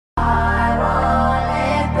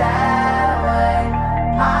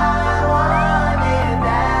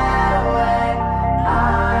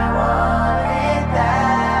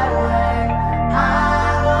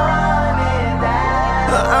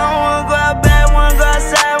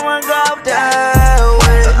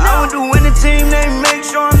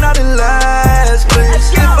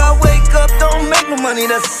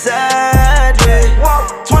that's sad, yeah.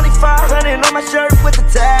 2,500 on my shirt with the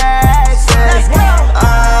tags, yeah.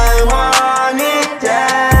 I want it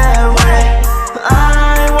that way.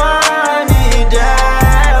 I want it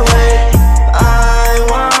that way. I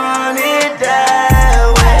want it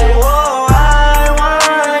that way. Whoa, I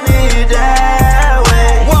want it that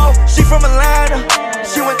way. Whoa, she from Atlanta,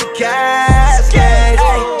 she went to Cascade.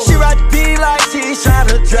 She ride the beat like she's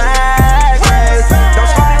tryna drag race.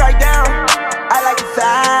 Don't slow me right down, I like it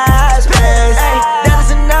fast pace. That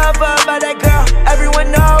is enough about that girl.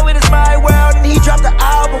 Everyone know it is my world. And he dropped the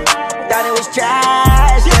album, thought it was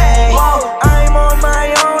trash, yeah. I'm on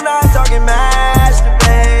my own, I'm talking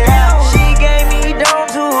masturbate. She gave me dome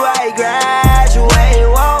to I graduate.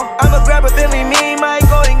 Whoa, I'ma grab a Billy, me might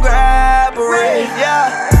go and grab a ray.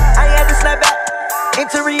 Yeah, I had to snap back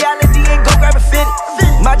into reality and go grab a fitted.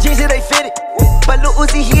 My jeans, yeah, they fitted. But Lil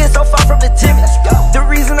Uzi, he is so far from the timid. The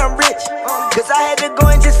reason I'm rich, cause I had to go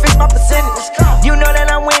and just fix my percentage. You know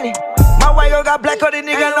that I'm winning. My white girl got black on the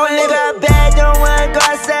nigga, no nigga bad, don't want go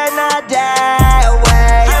outside, not that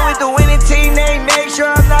way. I'm with the winning team, they make sure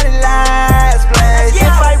I'm not in last place.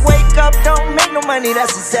 If I wake up, don't make no money,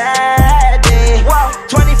 that's a sad day.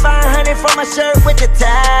 2,500 for my shirt with the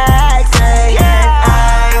tags, and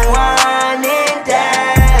I want it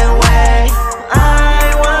that way.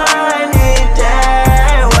 I want it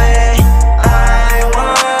that way. I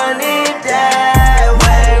want it that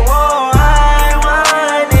way. Whoa, I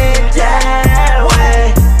want it that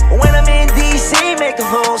way. When I'm in DC, make the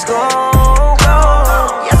hoes go, go.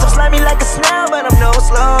 Yes, I'm slimy like a snail, but I'm no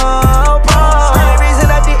slow pro. Only reason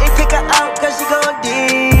I didn't kick her out, cause she gon'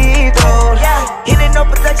 deep though. Hitting no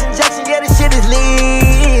protection injection, yeah, this shit is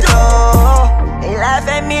lethal. They laugh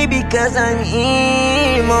at me because I'm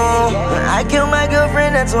emo. I killed my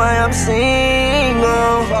girlfriend, that's why I'm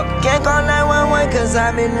single. Can't call 911 cause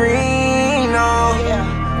I'm in Reno.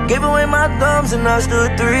 Gave away my thumbs and I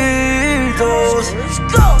stood 3 toes.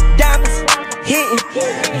 Diamonds hitting,